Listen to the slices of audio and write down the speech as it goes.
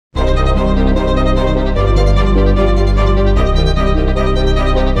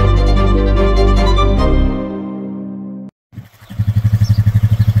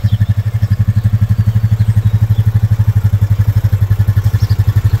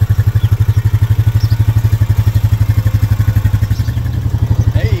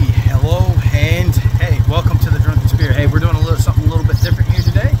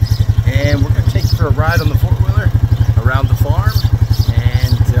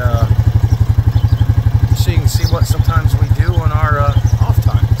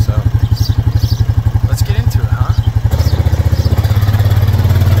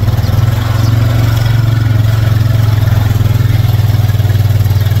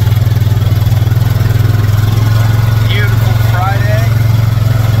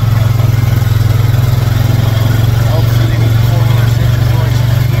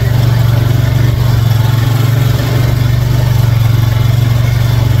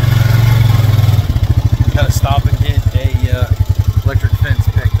stop and get a electric fence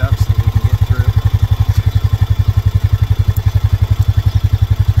picked up so we can get through.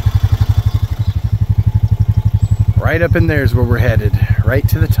 Right up in there is where we're headed, right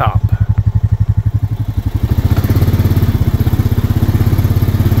to the top.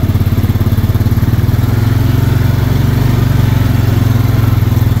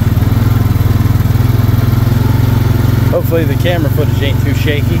 Hopefully the camera footage ain't too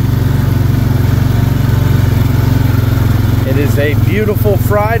shaky. It is a beautiful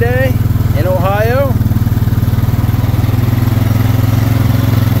Friday in Ohio.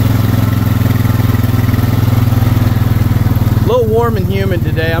 A little warm and humid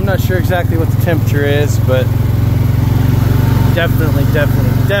today. I'm not sure exactly what the temperature is, but definitely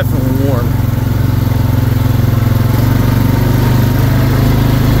warm.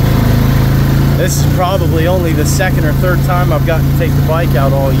 This is probably only the second or third time I've gotten to take the bike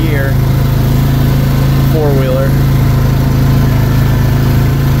out all year. Four-wheeler.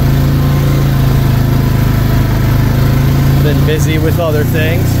 Been busy with other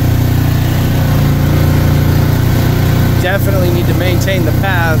things. Definitely need to maintain the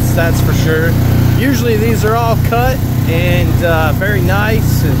paths, that's for sure. Usually these are all cut and very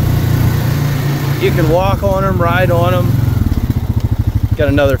nice, and you can walk on them, ride on them. Got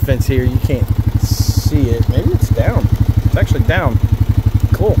another fence here, you can't see it. Maybe it's down. It's actually down.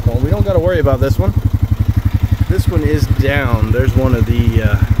 Cool. Well, we don't got to worry about this one. This one is down. There's one of the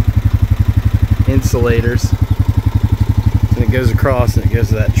insulators, and it goes across and it goes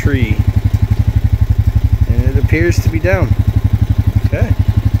to that tree, and it appears to be down. Okay,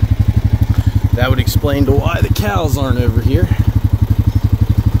 that would explain to why the cows aren't over here.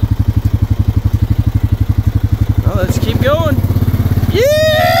 Well, let's keep going. Yeah!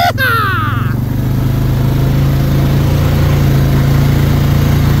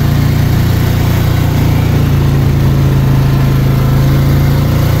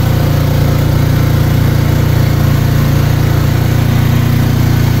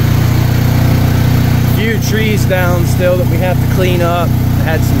 Trees down still that we have to clean up.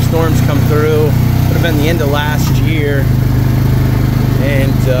 Had some storms come through. Would have been the end of last year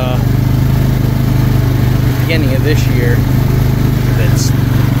and beginning of this year. That's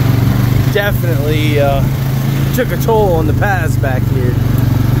definitely took a toll on the paths back here.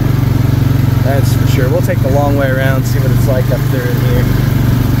 That's for sure. We'll take the long way around, see what it's like up there in here.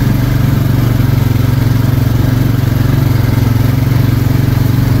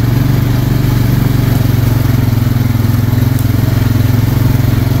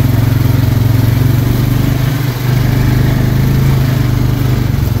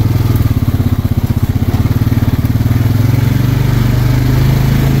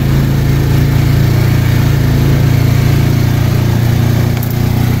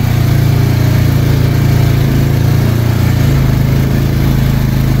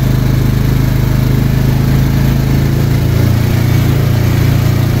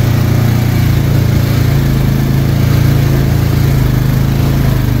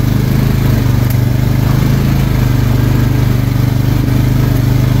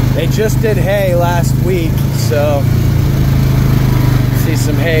 Just did hay last week, so see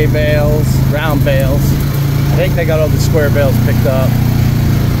some hay bales, round bales. I think they got all the square bales picked up.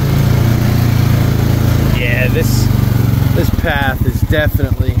 Yeah, this path is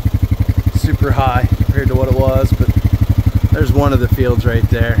definitely super high compared to what it was, but there's one of the fields right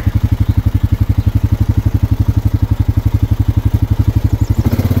there.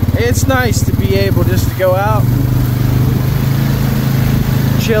 It's nice to be able just to go out and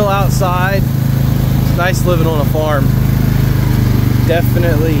chill outside. It's nice living on a farm.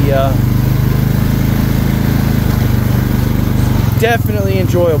 Definitely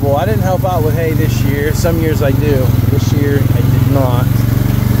enjoyable. I didn't help out with hay this year. Some years I do. This year I did not.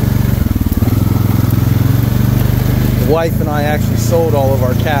 The wife and I actually sold all of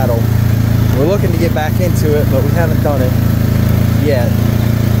our cattle. We're looking to get back into it, but we haven't done it yet.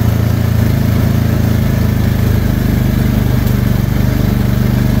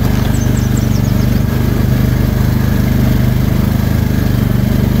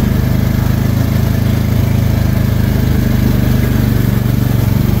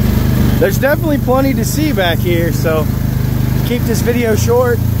 There's definitely plenty to see back here, so to keep this video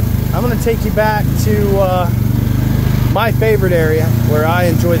short, I'm going to take you back to my favorite area where I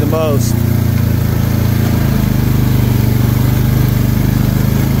enjoy the most.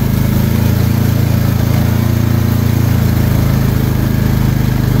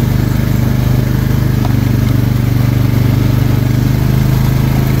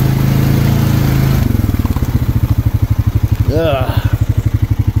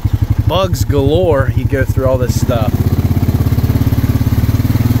 bugs galore. You go through all this stuff.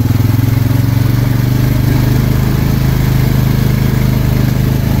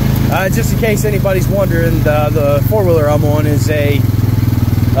 Just in case anybody's wondering, the four-wheeler I'm on is a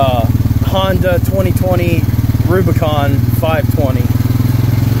Honda 2020 Rubicon 520.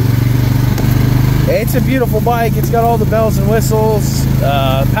 It's a beautiful bike. It's got all the bells and whistles,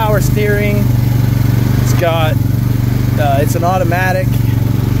 power steering. It's got, it's an automatic,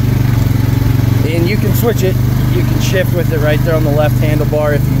 and you can switch it. You can shift with it right there on the left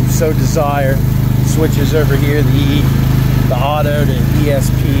handlebar if you so desire. Switches over here, the auto to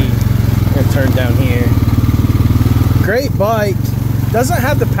ESP. I'm gonna turn down here. Great bike. Doesn't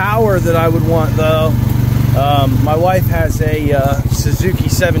have the power that I would want though. My wife has a Suzuki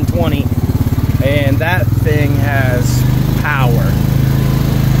 720, and that thing has power.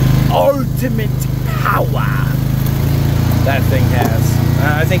 Ultimate power. That thing has.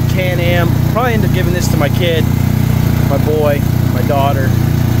 I think Can-Am. Probably end up giving this to my kid, my boy, my daughter.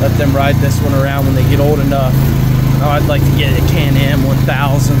 Let them ride this one around when they get old enough. Oh, I'd like to get a Can-Am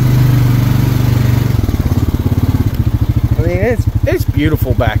 1000. I mean, it's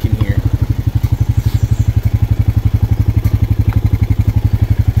beautiful back in here.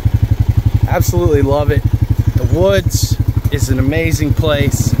 Absolutely love it. The woods is an amazing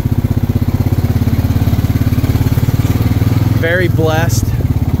place. Very blessed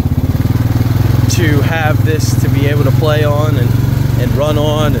to have this to be able to play on and run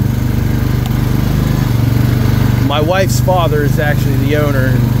on. And my wife's father is actually the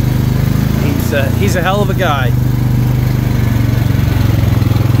owner, and he's a hell of a guy.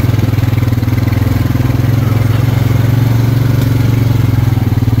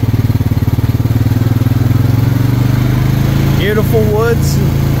 Beautiful woods.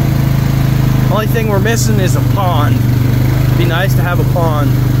 Only thing we're missing is a pond. It'd be nice to have a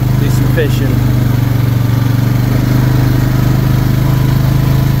pond, do some fishing.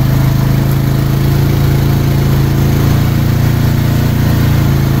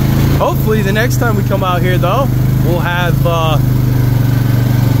 Hopefully the next time we come out here though, we'll have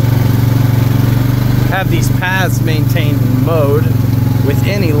these paths maintained and mowed with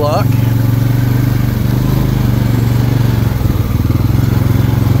any luck.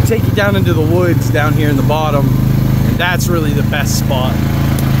 Take you down into the woods down here in the bottom, and that's really the best spot.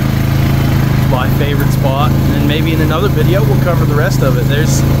 My favorite spot. And then maybe in another video we'll cover the rest of it.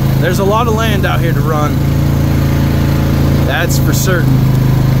 There's a lot of land out here to run. That's for certain.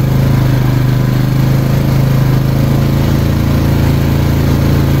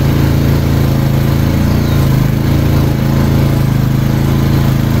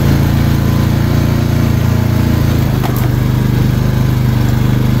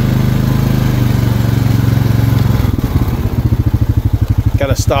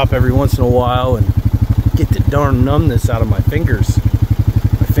 Gotta stop every once in a while and get the darn numbness out of my fingers.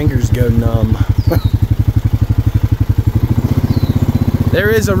 My fingers go numb. There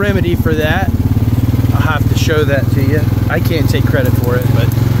is a remedy for that. I'll have to show that to you. I can't take credit for it, but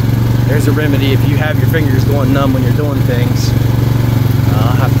there's a remedy if you have your fingers going numb when you're doing things.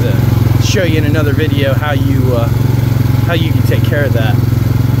 I'll have to show you in another video how you can take care of that.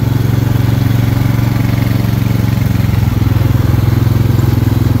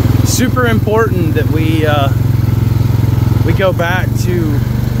 Super important that we go back to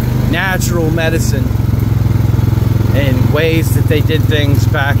natural medicine and ways that they did things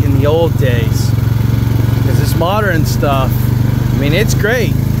back in the old days. Because this modern stuff, I mean, it's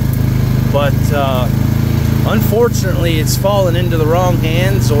great, but unfortunately it's fallen into the wrong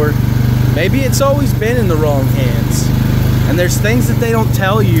hands, or maybe it's always been in the wrong hands. And there's things that they don't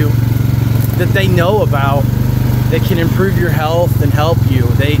tell you that they know about that can improve your health and help you.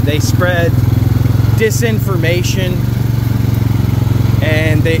 They spread disinformation,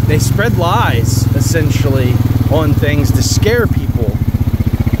 and they spread lies essentially on things to scare people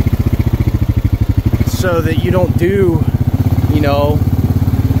so that you don't do,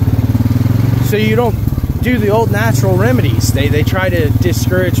 so you don't do the old natural remedies. They try to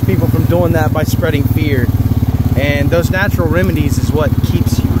discourage people from doing that by spreading fear, and those natural remedies is what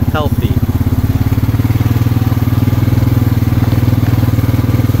keeps you healthy.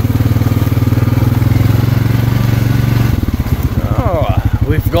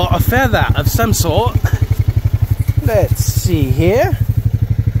 We've got a feather of some sort. Let's see here.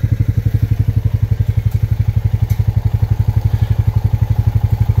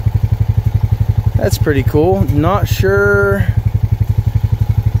 That's pretty cool. Not sure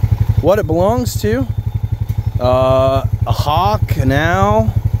what it belongs to. A hawk, an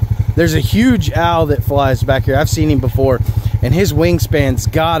owl. There's a huge owl that flies back here. I've seen him before. and his wingspan's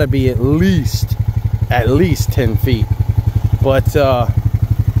gotta be at least 10 feet. But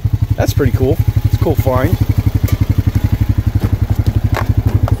that's pretty cool. It's a cool find.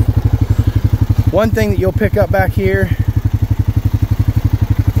 One thing that you'll pick up back here,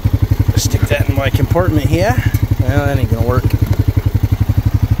 stick that in my compartment here. Well, that ain't gonna work.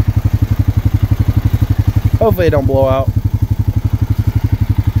 Hopefully it don't blow out.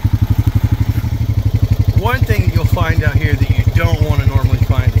 One thing that you'll find out here that you don't want to normally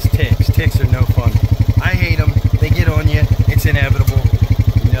find is ticks. Ticks are no fun. I hate them. They get on you. It's inevitable.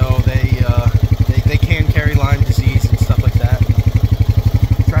 You know, they can carry Lyme disease and stuff like that.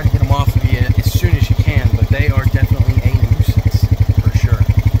 Try to get them off of you as soon as you can, but they are definitely a nuisance for sure.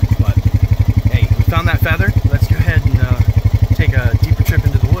 But hey, we found that feather. Let's go ahead and take a deeper trip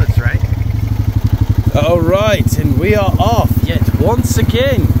into the woods, right? All right, and we are off yet once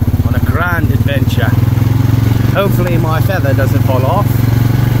again on a grand adventure. Hopefully my feather doesn't fall off.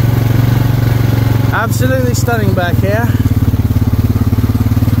 Absolutely stunning back here.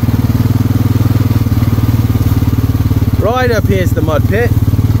 Right up here's the mud pit.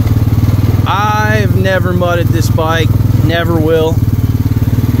 I've never mudded this bike, never will.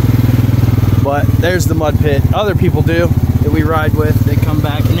 But there's the mud pit. Other people do that we ride with. They come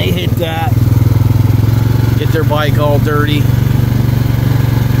back and they hit that, get their bike all dirty.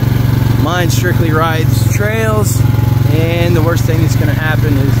 Mine strictly rides trails, and the worst thing that's going to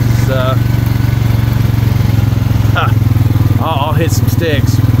happen is I'll hit some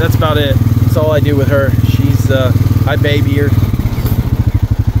sticks. That's about it. That's all I do with her. I baby her.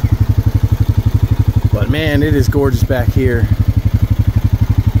 But man, it is gorgeous back here.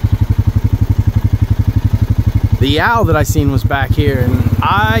 The owl that I seen was back here, and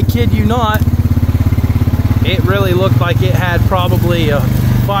I kid you not, it really looked like it had probably a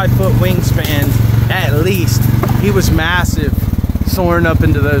 5-foot wingspan at least. He was massive, soaring up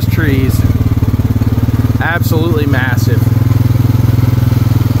into those trees. Absolutely massive.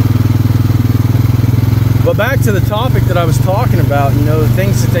 But back to the topic that I was talking about, you know, the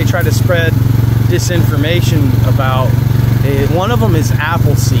things that they try to spread disinformation about. One of them is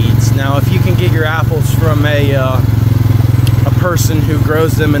apple seeds. Now, if you can get your apples from a person who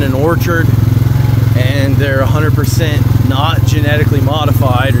grows them in an orchard, and they're 100% not genetically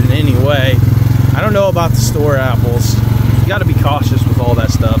modified in any way. I don't know about the store apples. You got to be cautious with all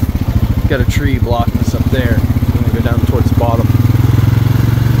that stuff. Got a tree blocking us up there. I'm gonna go down towards the bottom.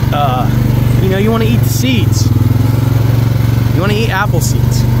 You know, you want to eat the seeds. You want to eat apple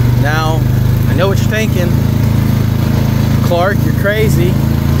seeds. Now, I know what you're thinking. Clark, you're crazy.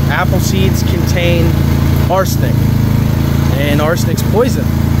 Apple seeds contain arsenic, and arsenic's poison.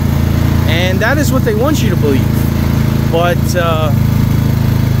 And that is what they want you to believe. But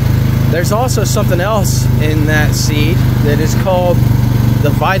there's also something else in that seed that is called the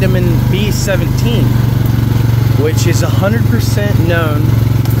vitamin B17, which is 100% known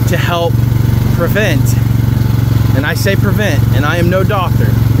to help prevent, and I say prevent, and I am no doctor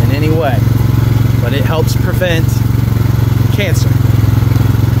in any way, but it helps prevent cancer.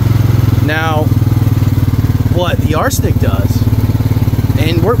 Now, what the arsenic does,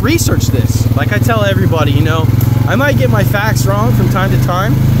 and research this. Like I tell everybody, you know, I might get my facts wrong from time to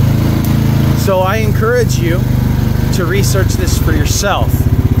time. So I encourage you to research this for yourself.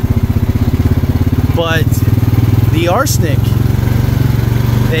 But the arsenic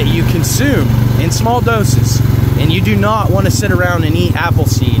that you consume in small doses, and you do not want to sit around and eat apple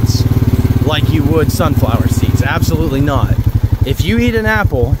seeds like you would sunflower seeds. Absolutely not. If you eat an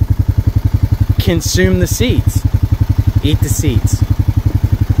apple, consume the seeds. Eat the seeds.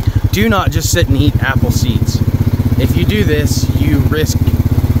 Do not just sit and eat apple seeds. If you do this, you risk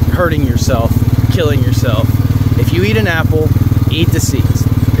hurting yourself, killing yourself. If you eat an apple, eat the seeds.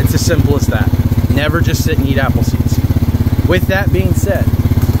 It's as simple as that. Never just sit and eat apple seeds. With that being said,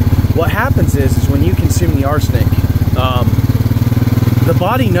 what happens is when you consume the arsenic, the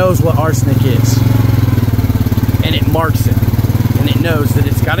body knows what arsenic is, and it marks it, and it knows that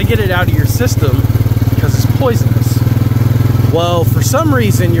it's got to get it out of your system because it's poisonous. Well, for some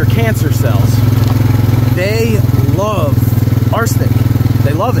reason, your cancer cells, they love arsenic.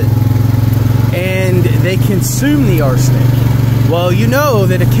 They love it. And they consume the arsenic. Well, you know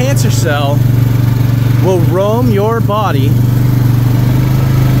that a cancer cell will roam your body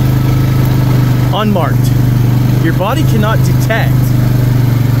unmarked. Your body cannot detect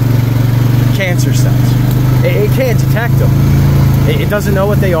cancer cells. It can't detect them. It doesn't know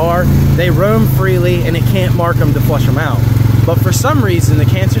what they are. They roam freely, and it can't mark them to flush them out. But for some reason, the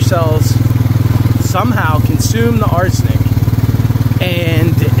cancer cells somehow consume the arsenic,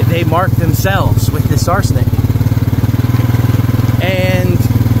 and they mark themselves with this arsenic. and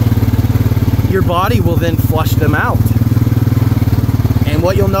your body will then flush them out. And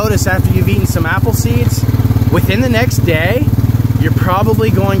what you'll notice after you've eaten some apple seeds, within the next day, you're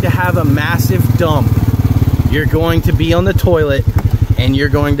probably going to have a massive dump. You're going to be on the toilet and you're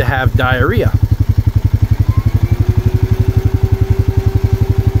going to have diarrhea.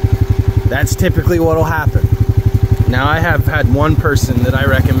 That's typically what will happen. Now, I have had one person that I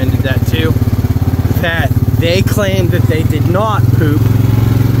recommended that to, that they claimed that they did not poop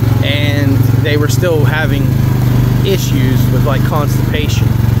and they were still having issues with like constipation.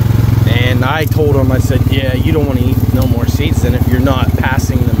 And I told them, I said, yeah, you don't want to eat no more seeds then if you're not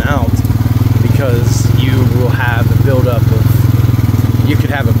passing them out, because you will have a buildup of, you could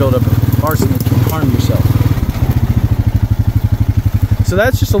have a buildup of arsenic and harm yourself. So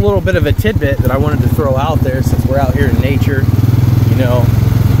that's just a little bit of a tidbit that I wanted to throw out there, since we're out here in nature. You know,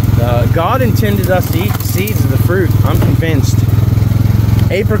 God intended us to eat the seeds of the fruit. I'm convinced.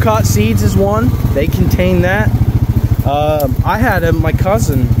 Apricot seeds is one. They contain that. I had my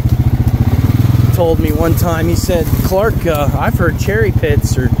cousin told me one time, he said, Clark, I've heard cherry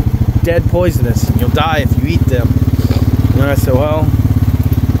pits are dead poisonous and you'll die if you eat them. And I said, well,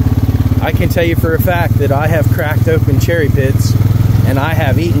 I can tell you for a fact that I have cracked open cherry pits and I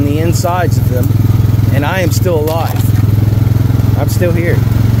have eaten the insides of them, and I am still alive. I'm still here.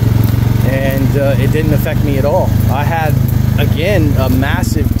 And it didn't affect me at all. I had, again, a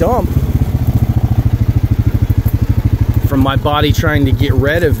massive dump from my body trying to get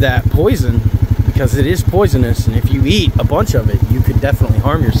rid of that poison, because it is poisonous, and if you eat a bunch of it, you could definitely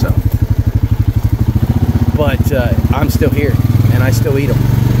harm yourself. But I'm still here, and I still eat them.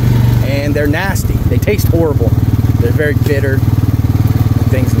 And they're nasty. They taste horrible. They're very bitter,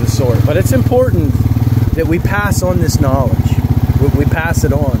 things of the sort. But it's important that we pass on this knowledge. We pass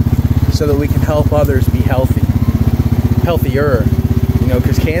it on so that we can help others be healthy, healthier. You know,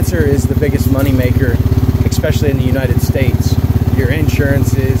 because cancer is the biggest moneymaker, especially in the United States. Your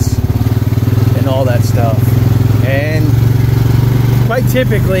insurances and all that stuff. And quite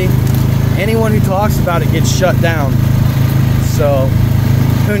typically, anyone who talks about it gets shut down. So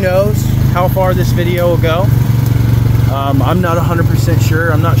who knows how far this video will go. I'm not 100%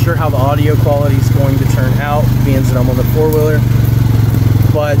 sure. I'm not sure how the audio quality is going to turn out, being that I'm on the four-wheeler.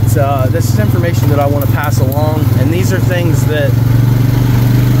 But this is information that I want to pass along, and these are things that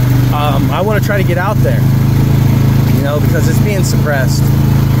I want to try to get out there, you know, because it's being suppressed.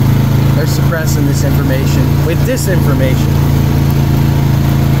 They're suppressing this information with disinformation,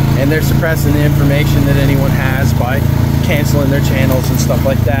 and they're suppressing the information that anyone has by canceling their channels and stuff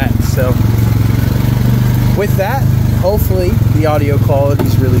like that. So with that, hopefully the audio quality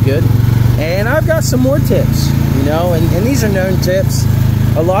is really good. And I've got some more tips, you know, and these are known tips.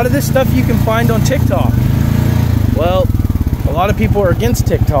 A lot of this stuff you can find on TikTok. Well, a lot of people are against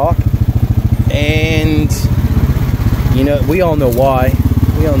TikTok, and you know, we all know why.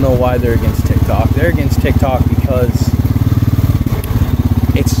 We all know why they're against TikTok. They're against TikTok because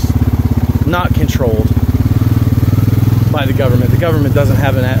it's not controlled by the government. The government doesn't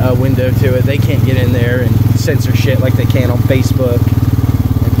have a window to it. They can't get in there and censor shit like they can on Facebook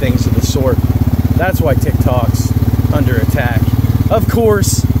and things of the sort. That's why TikTok's under attack. Of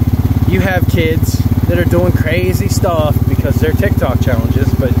course, you have kids that are doing crazy stuff because they're TikTok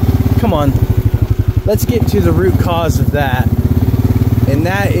challenges, but come on, let's get to the root cause of that, and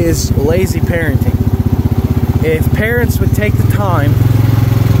that is lazy parenting. If parents would take the time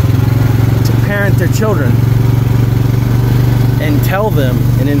to parent their children and tell them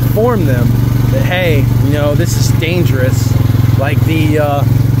and inform them that, hey, you know, this is dangerous, like the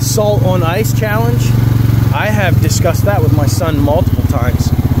salt on ice challenge. I have discussed that with my son multiple times.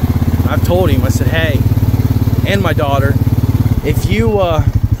 I've told him, I said, hey, and my daughter, if you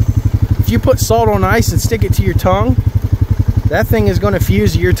put salt on ice and stick it to your tongue, that thing is going to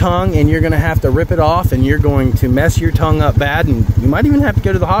fuse your tongue, and you're going to have to rip it off, and you're going to mess your tongue up bad, and you might even have to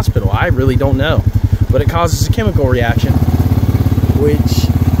go to the hospital. I really don't know, but it causes a chemical reaction which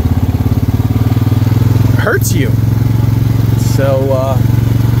hurts you. So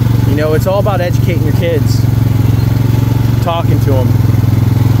you know, it's all about educating your kids, talking to them.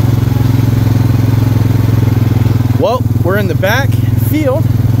 Well, we're in the back field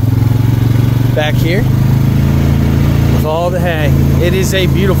back here with all the hay. It is a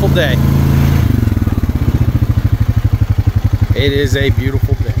beautiful day. It is a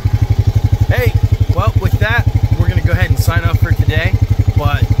beautiful day. Hey, well, with that, we're going to go ahead and sign off for today.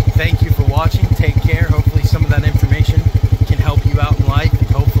 But thank you for watching. Take care. Hopefully some of that information can help you out in life. And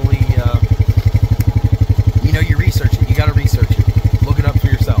hopefully, you know, you research it. You got to research it. Look it up for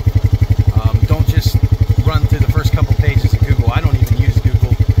yourself. Don't just run through the first couple pages of Google. I don't even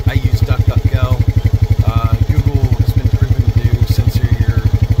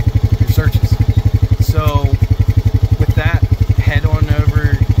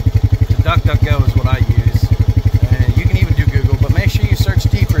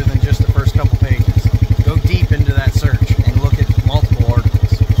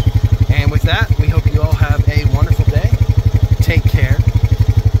that.